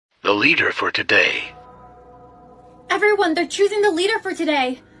the leader for today. Everyone, they're choosing the leader for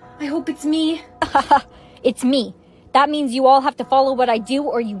today. I hope it's me. It's me. That means you all have to follow what I do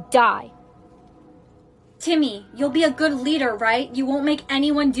or you die. Timmy, you'll be a good leader, right? You won't make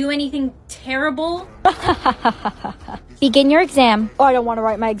anyone do anything terrible? Begin your exam. Oh, I don't want to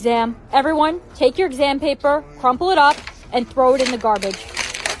write my exam. Everyone, take your exam paper, crumple it up, and throw it in the garbage.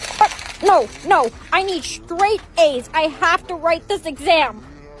 No, I need straight A's. I have to write this exam.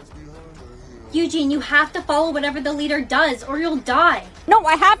 Eugene, you have to follow whatever the leader does or you'll die. No,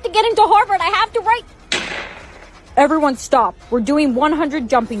 I have to get into Harvard. I have to write. Everyone stop. We're doing 100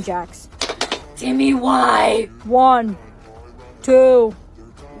 jumping jacks. Timmy, why? 1, 2.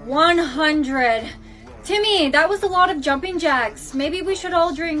 100. Timmy, that was a lot of jumping jacks. Maybe we should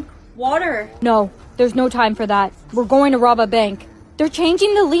all drink water. No, there's no time for that. We're going to rob a bank. They're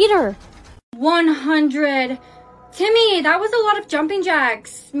changing the leader. 100. Timmy, that was a lot of jumping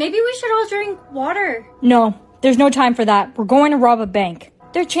jacks. Maybe we should all drink water. No, there's no time for that. We're going to rob a bank.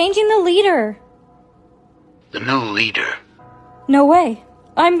 They're changing the leader. The new leader. No way.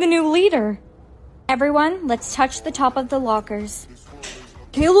 I'm the new leader. Everyone, let's touch the top of the lockers.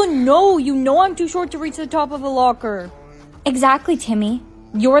 Kayla, no. You know I'm too short to reach the top of a locker. Exactly, Timmy.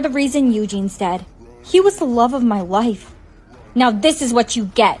 You're the reason Eugene's dead. He was the love of my life. Now this is what you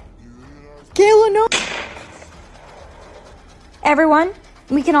get. Kayla, no. Everyone,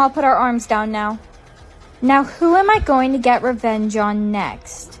 we can all put our arms down now. Now who am I going to get revenge on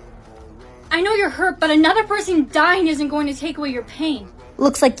next? I know you're hurt, but another person dying isn't going to take away your pain.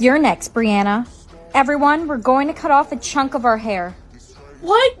 Looks like you're next, Brianna. Everyone, we're going to cut off a chunk of our hair.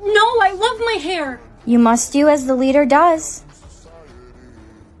 What? No, I love my hair. You must do as the leader does.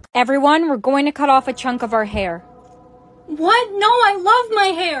 Everyone, we're going to cut off a chunk of our hair. What? No, I love my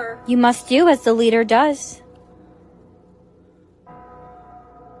hair. You must do as the leader does.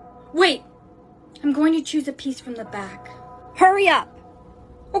 Wait, I'm going to choose a piece from the back. Hurry up.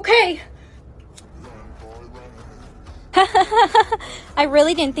 Okay. I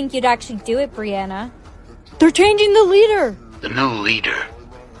really didn't think you'd actually do it, Brianna. They're changing the leader. The new leader.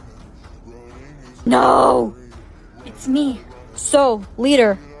 No. It's me. So,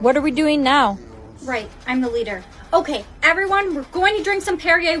 leader, what are we doing now? Right, I'm the leader. Okay, everyone, we're going to drink some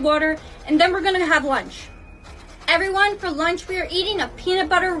Perrier water, and then we're going to have lunch. Everyone, for lunch, we are eating a peanut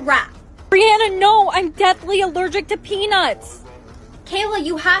butter wrap. Brianna, no, I'm deathly allergic to peanuts. Kayla,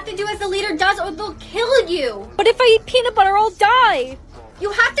 you have to do as the leader does or they'll kill you. But if I eat peanut butter, I'll die.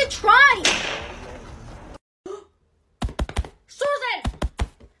 You have to try.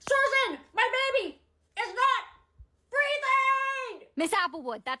 Susan, my baby is not breathing. Miss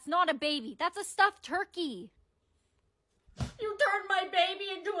Applewood, that's not a baby. That's a stuffed turkey. You turned my baby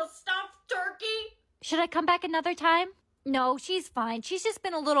into a stuffed turkey? Should I come back another time? No, she's fine. She's just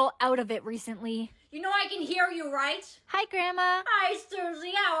been a little out of it recently. You know I can hear you, right? Hi, Grandma. Hi,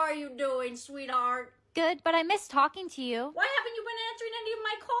 Susie. How are you doing, sweetheart? Good, but I miss talking to you. Why haven't you been answering any of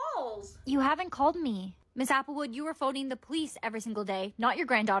my calls? You haven't called me. Miss Applewood, you were phoning the police every single day, not your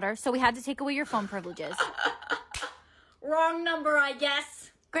granddaughter, so we had to take away your phone privileges. Wrong number, I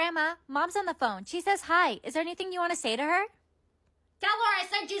guess. Grandma, Mom's on the phone. She says hi. Is there anything you want to say to her? Tell her I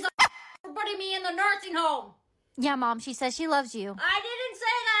said she's a for putting me in the nursing home. Yeah, Mom, she says she loves you. I didn't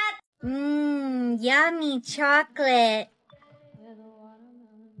say that. Yummy chocolate.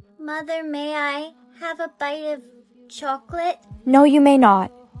 Mother, may I have a bite of chocolate? No, you may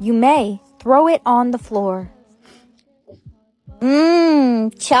not. You may. Throw it on the floor.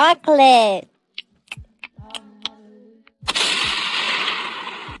 Chocolate.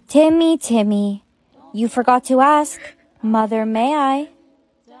 Timmy, you forgot to ask. Mother, may I?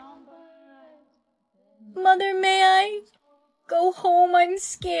 Mother, may I go home? I'm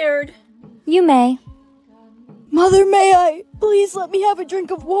scared. You may. Mother, may I? Please let me have a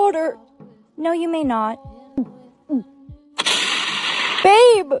drink of water. No, you may not.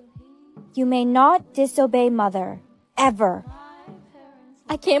 Babe! You may not disobey Mother. Ever.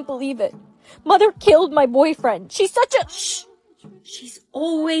 I can't believe it. Mother killed my boyfriend. She's such a... Shh! She's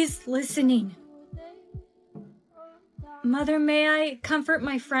always listening. Mother, may I comfort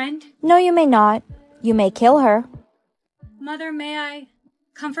my friend? No, you may not. You may kill her. Mother, may I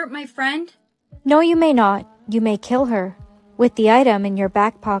comfort my friend? No, you may not. You may kill her. With the item in your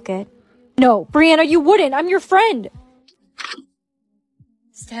back pocket. No, Brianna, you wouldn't. I'm your friend.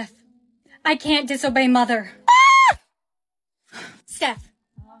 Steph, I can't disobey Mother. Ah! Steph,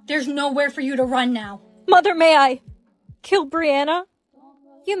 there's nowhere for you to run now. Mother, may I kill Brianna?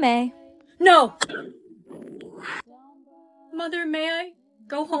 You may. No! Mother, may I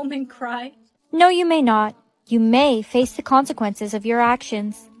go home and cry? No, you may not. You may face the consequences of your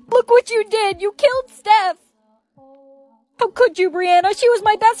actions. Look what you did! You killed Steph! How could you, Brianna? She was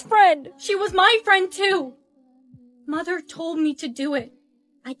my best friend! She was my friend too! Mother told me to do it.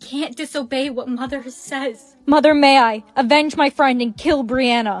 I can't disobey what Mother says. Mother, may I avenge my friend and kill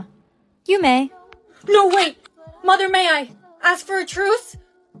Brianna? You may. No, wait! Mother, may I ask for a truce?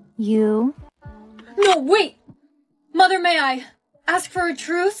 You? No, wait! Mother, may I ask for a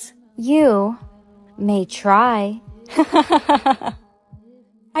truce? You may try.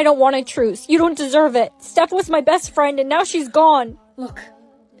 I don't want a truce. You don't deserve it. Steph was my best friend and now she's gone. Look,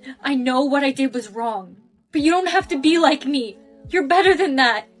 I know what I did was wrong, but you don't have to be like me. You're better than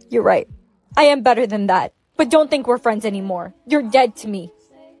that. You're right. I am better than that. But don't think we're friends anymore. You're dead to me.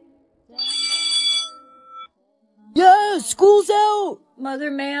 Yeah, school's out!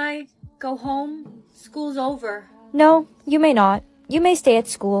 Mother, may I go home? School's over. No, you may not. You may stay at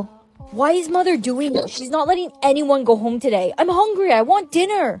school. Why is Mother doing this? She's not letting anyone go home today. I'm hungry. I want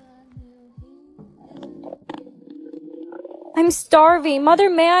dinner. I'm starving. Mother,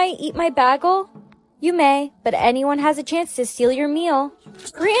 may I eat my bagel? You may, but anyone has a chance to steal your meal.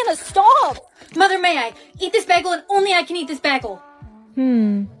 Brianna, stop! Mother, may I eat this bagel and only I can eat this bagel?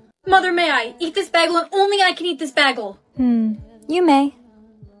 Mother, may I eat this bagel and only I can eat this bagel? You may.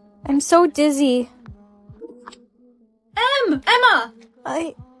 I'm so dizzy. Emma!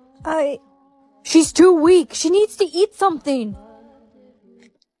 She's too weak. She needs to eat something.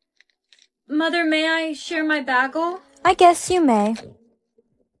 Mother, may I share my bagel? I guess you may.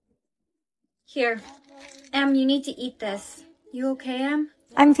 Here. Em, you need to eat this. You okay, Em?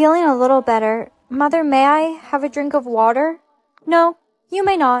 I'm feeling a little better. Mother, may I have a drink of water? No, you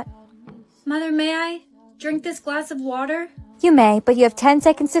may not. Mother, may I drink this glass of water? You may, but you have 10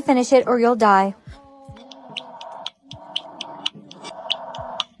 seconds to finish it or you'll die.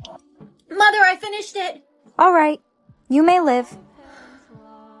 Mother, I finished it! All right, you may live.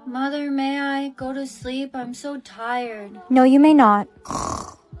 Mother, may I go to sleep? I'm so tired. No, you may not.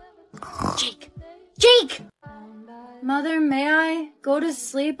 Jake! Mother, may I go to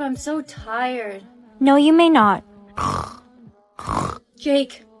sleep? I'm so tired. No, you may not.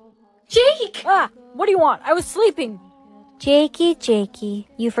 Jake! Ah, what do you want? I was sleeping. Jakey,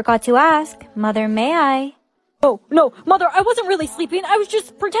 you forgot to ask. Mother, may I? Oh, no, Mother, I wasn't really sleeping. I was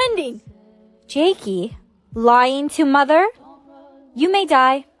just pretending. Jakey, lying to Mother? You may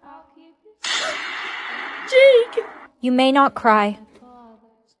die. Jake! You may not cry.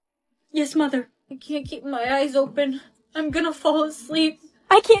 Yes, Mother. I can't keep my eyes open. I'm gonna fall asleep.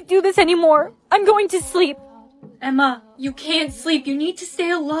 I can't do this anymore. I'm going to sleep. Emma, you can't sleep. You need to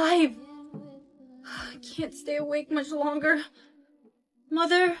stay alive. I can't stay awake much longer.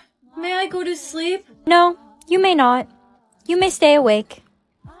 Mother, may I go to sleep? No, you may not. You may stay awake.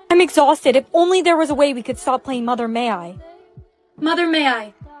 I'm exhausted. If only there was a way we could stop playing Mother, may I? Mother, may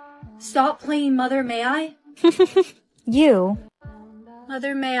I? Stop playing Mother, may I? You.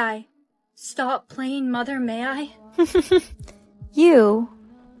 Mother, may I? Stop playing Mother, may I? You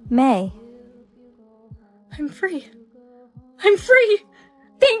may. I'm free. I'm free!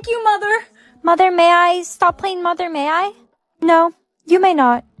 Thank you, Mother! Mother, may I stop playing Mother, may I? No, you may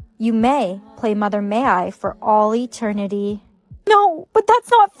not. You may play Mother, may I for all eternity. No, but that's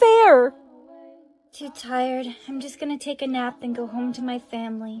not fair. Too tired. I'm just gonna take a nap and go home to my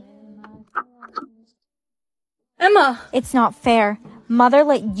family. Emma! It's not fair. Mother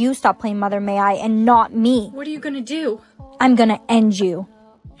let you stop playing Mother, may I, and not me. What are you gonna do? I'm gonna end you.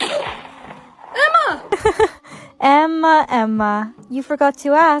 Emma! Emma, you forgot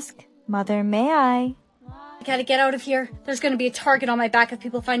to ask. Mother, may I? I gotta get out of here. There's gonna be a target on my back if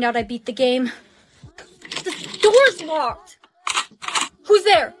people find out I beat the game. The door's locked! Who's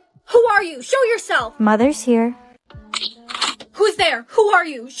there? Who are you? Show yourself! Mother's here. Who's there? Who are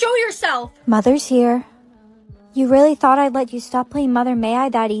you? Show yourself! Mother's here. You really thought I'd let you stop playing Mother, may I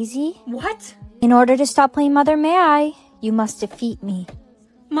that easy? What? In order to stop playing Mother, may I, you must defeat me.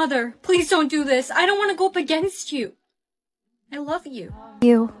 Mother, please don't do this. I don't want to go up against you. I love you.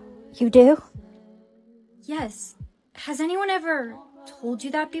 You do? Yes. Has anyone ever told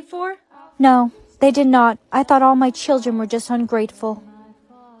you that before? No, they did not. I thought all my children were just ungrateful.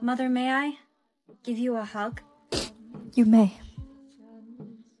 Mother, may I give you a hug? You may.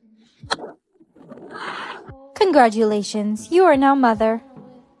 Congratulations, you are now Mother.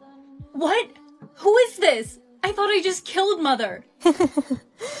 What? Who is this? I thought I just killed Mother.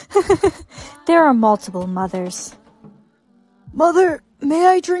 There are multiple mothers. Mother, may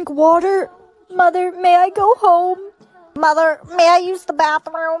I drink water? Mother, may I go home? Mother, may I use the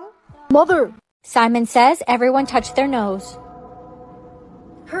bathroom? Mother! Simon says everyone touch their nose.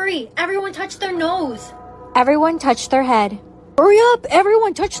 Hurry, everyone touch their nose. Everyone touch their head. Hurry up!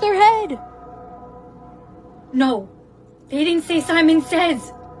 Everyone touch their head! No, they didn't say Simon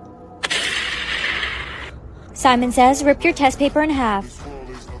Says. Simon Says, rip your test paper in half.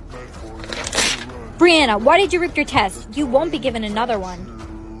 Brianna, why did you rip your test? You won't be given another one.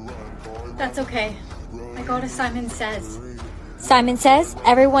 That's okay. I got a Simon Says. Simon Says,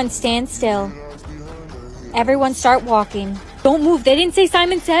 everyone stand still. Everyone start walking. Don't move, they didn't say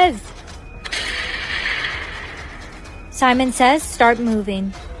Simon Says. Simon Says, start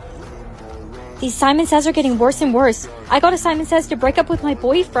moving. These Simon Says are getting worse and worse. I got a Simon Says to break up with my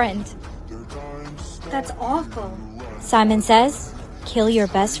boyfriend. That's awful. Simon Says, kill your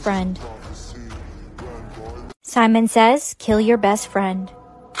best friend. Simon Says, kill your best friend.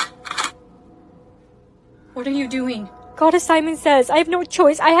 What are you doing? Got a Simon Says, I have no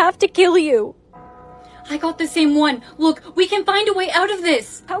choice. I have to kill you. I got the same one. Look, we can find a way out of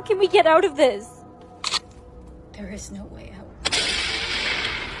this. How can we get out of this? There is no way out.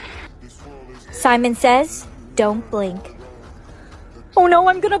 Simon Says, don't blink. Oh no,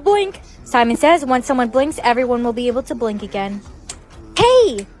 I'm gonna blink. Simon Says, once someone blinks, everyone will be able to blink again.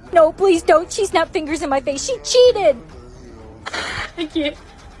 Hey! No, please don't. She snapped fingers in my face. She cheated. I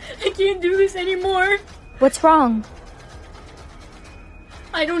can't do this anymore. What's wrong?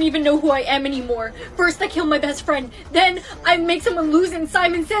 I don't even know who I am anymore. First I kill my best friend, then I make someone lose and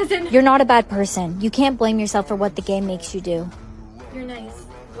Simon Says and... You're not a bad person. You can't blame yourself for what the game makes you do. You're nice.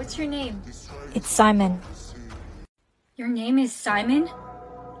 What's your name? It's Simon. Your name is Simon?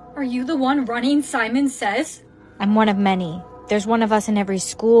 Are you the one running Simon Says? I'm one of many. There's one of us in every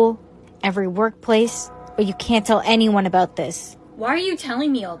school, every workplace, but you can't tell anyone about this. Why are you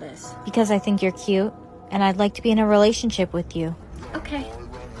telling me all this? Because I think you're cute, and I'd like to be in a relationship with you. Okay.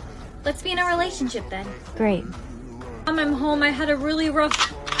 Let's be in a relationship then. Great. Mom, I'm home. I had a really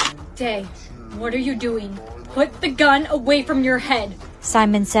rough day. What are you doing? Put the gun away from your head.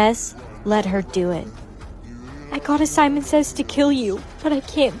 Simon Says, let her do it. I got a Simon Says to kill you, but I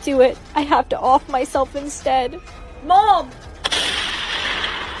can't do it. I have to off myself instead. Mom!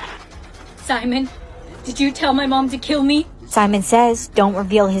 Simon, did you tell my mom to kill me? Simon Says, don't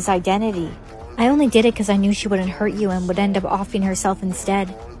reveal his identity. I only did it because I knew she wouldn't hurt you and would end up offing herself instead.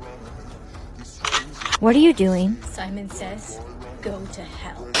 What are you doing? Simon Says, go to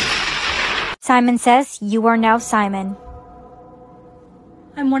hell. Simon Says, you are now Simon.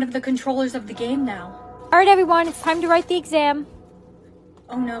 I'm one of the controllers of the game now. Alright everyone, it's time to write the exam.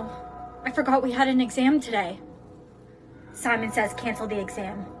 Oh no, I forgot we had an exam today. Simon Says cancel the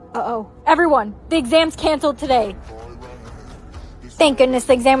exam. Uh-oh. Everyone, the exam's canceled today. Thank goodness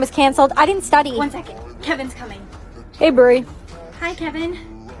the exam was canceled. I didn't study. 1 second. Kevin's coming. Hey, Brie. Hi, Kevin.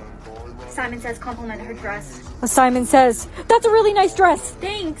 Simon Says compliment her dress. Simon Says, that's a really nice dress.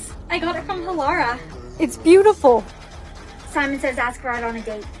 Thanks. I got it from Halara. It's beautiful. Simon Says ask her out on a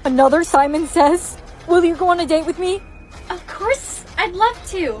date. Another Simon Says? Will you go on a date with me? Of course. I'd love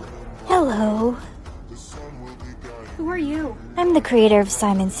to. Hello. Who are you? I'm the creator of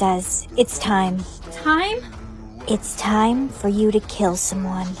Simon Says. It's time. Time? It's time for you to kill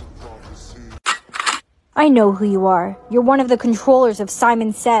someone. I know who you are. You're one of the controllers of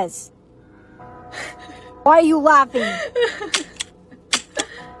Simon Says. Why are you laughing?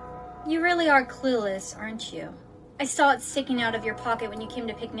 You really are clueless, aren't you? I saw it sticking out of your pocket when you came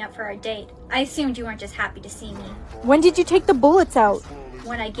to pick me up for our date. I assumed you weren't just happy to see me. When did you take the bullets out?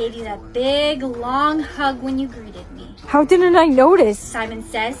 When I gave you that big, long hug when you greeted me. How didn't I notice? Simon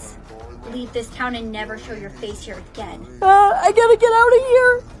Says, leave this town and never show your face here again. I gotta get out of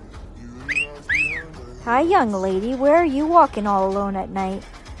here. Hi, young lady. Where are you walking all alone at night?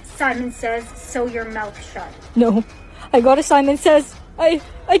 Simon Says, sew your mouth shut. No, I got a Simon Says. I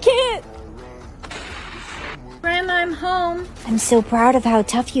can't. Grandma, I'm home. I'm so proud of how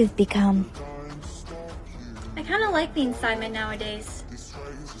tough you've become. I kind of like being Simon nowadays.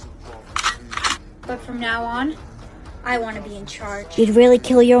 But from now on, I want to be in charge. You'd really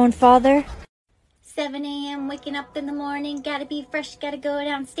kill your own father? 7 a.m. waking up in the morning, gotta be fresh, gotta go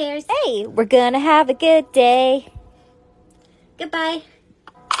downstairs. Hey, we're gonna have a good day. Goodbye.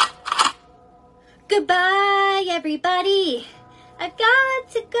 Goodbye, everybody. I've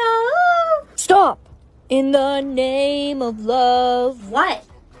got to go. Stop! In the name of love. What?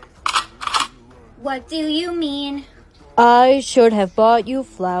 What do you mean? I should have bought you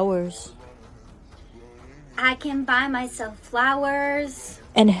flowers. I can buy myself flowers.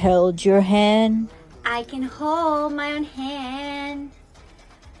 And held your hand. I can hold my own hand.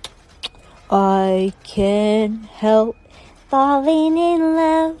 I can't help falling in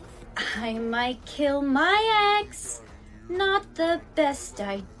love. I might kill my ex. Not the best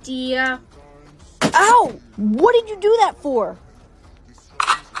idea. Ow! What did you do that for?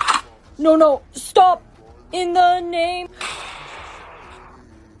 No, stop! In the name...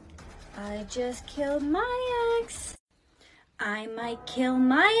 I just killed my ex. I might kill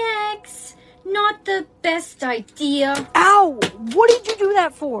my ex. Not the best idea. Ow! What did you do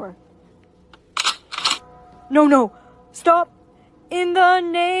that for? No, stop! In the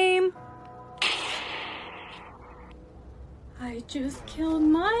name... I just killed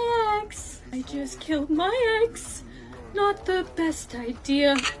my ex. I just killed my ex. Not the best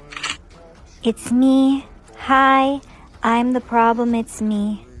idea. It's me. Hi. I'm the problem, it's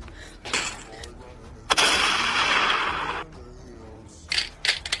me.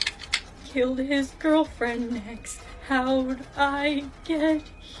 Killed his girlfriend next. How'd I get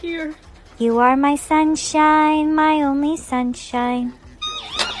here? You are my sunshine, my only sunshine.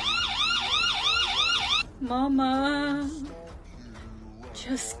 Mama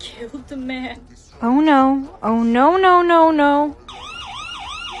just killed the man. Oh no. Oh no.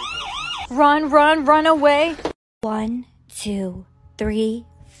 Run away. 1, 2, 3,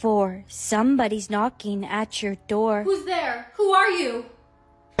 4. Somebody's knocking at your door. Who's there? Who are you?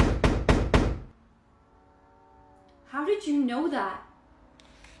 How did you know that?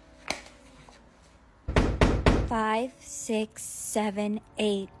 5, 6, 7,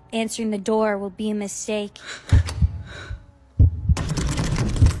 8. Answering the door will be a mistake.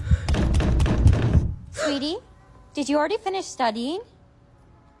 Sweetie, did you already finish studying?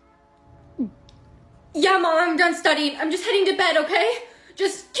 Yeah, Mom, I'm done studying. I'm just heading to bed, okay?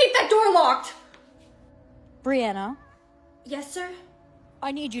 Just keep that door locked. Brianna, Yes, sir?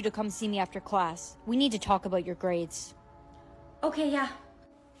 I need you to come see me after class. We need to talk about your grades. Okay, yeah.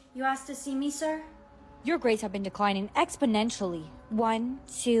 You asked to see me, sir? Your grades have been declining exponentially. 1,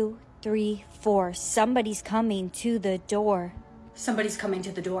 2, 3, 4. Somebody's coming to the door. Somebody's coming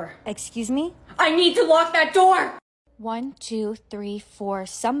to the door. Excuse me? I need to lock that door! 1, 2, 3, 4.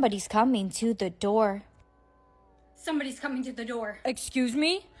 Somebody's coming to the door. Somebody's coming to the door. Excuse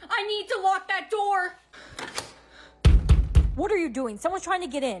me? I need to lock that door! What are you doing? Someone's trying to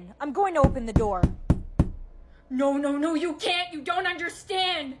get in. I'm going to open the door. No, you can't. You don't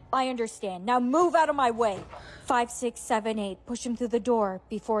understand. I understand. Now move out of my way. 5, 6, 7, 8. Push him through the door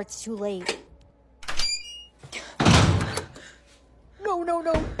before it's too late. No.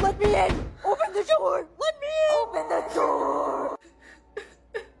 Let me in. Open the door. Let me in. Open the door.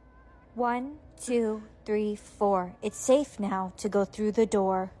 1, 2, 3, 4. It's safe now to go through the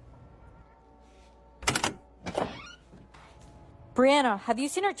door. Brianna, have you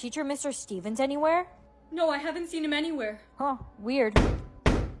seen our teacher, Mr. Stevens, anywhere? No, I haven't seen him anywhere. Huh, weird.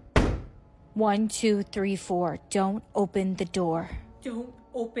 1, 2, 3, 4. Don't open the door. Don't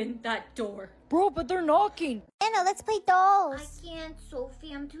open that door. Bro, but they're knocking. Anna, let's play dolls. I can't,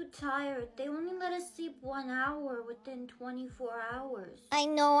 Sophie. I'm too tired. They only let us sleep 1 hour within 24 hours. I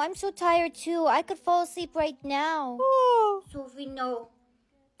know, I'm so tired too. I could fall asleep right now. Sophie, no.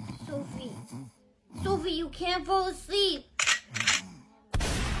 Sophie, you can't fall asleep.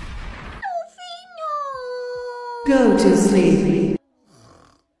 Sophie, no. Go to sleep.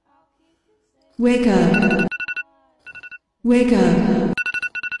 Wake up. Wake up.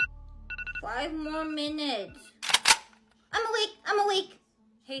 5 more minutes. I'm awake.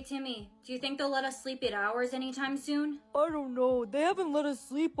 Hey, Timmy, do you think they'll let us sleep 8 hours anytime soon? I don't know. They haven't let us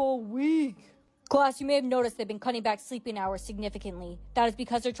sleep all week. Class, you may have noticed they've been cutting back sleeping hours significantly. That is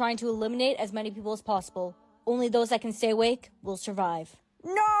because they're trying to eliminate as many people as possible. Only those that can stay awake will survive.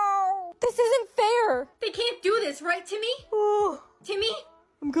 No! This isn't fair! They can't do this, right, Timmy? Timmy?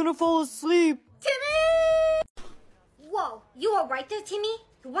 I'm gonna fall asleep. Timmy! Whoa, you all right there, Timmy?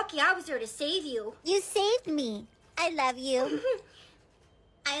 You're lucky I was there to save you. You saved me. I love you.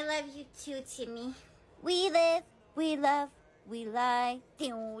 I love you too, Timmy. We live, we love, we lie.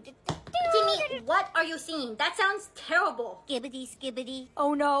 Timmy, what are you singing? That sounds terrible. Skibbity, skibbity.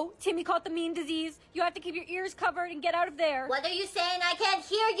 Oh no, Timmy caught the meme disease. You have to keep your ears covered and get out of there. What are you saying? I can't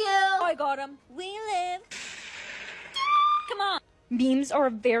hear you. I got him. We live. Come on. Memes are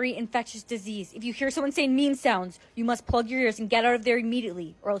a very infectious disease. If you hear someone saying meme sounds, you must plug your ears and get out of there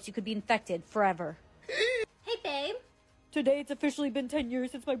immediately, or else you could be infected forever. Hey, babe. Today it's officially been 10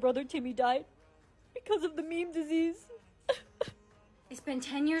 years since my brother Timmy died. Because of the meme disease. It's been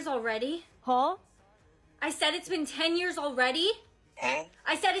 10 years already? Huh? I said it's been 10 years already? Huh?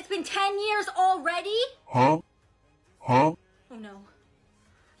 I said it's been 10 years already? Huh? Oh no.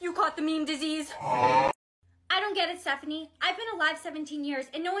 You caught the meme disease. I don't get it, Stephanie. I've been alive 17 years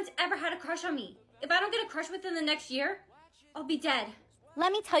and no one's ever had a crush on me. If I don't get a crush within the next year, I'll be dead.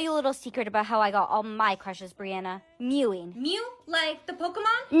 Let me tell you a little secret about how I got all my crushes, Brianna. Mewing. Mew? Like the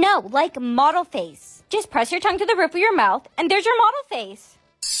Pokemon? No, like model face. Just press your tongue to the roof of your mouth, and there's your model face.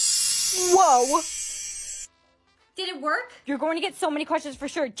 Whoa! Did it work? You're going to get so many questions for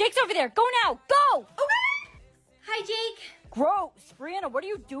sure. Jake's over there. Go now. Go! Okay. Hi, Jake. Gross. Brianna, what are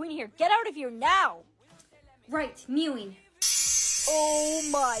you doing here? Get out of here now. Right, mewing. Oh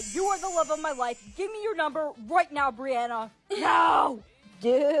my, you are the love of my life. Give me your number right now, Brianna. No!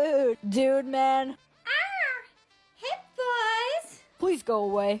 Dude, man. Hey, boys. Please go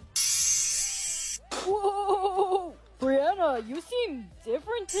away. Whoa! Brianna, you seem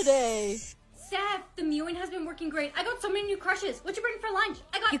different today. Steph, the mewing has been working great. I got so many new crushes. What'd you bring for lunch?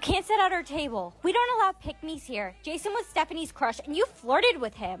 You can't sit at our table. We don't allow pick-me's here. Jason was Stephanie's crush, and you flirted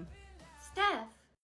with him. Steph,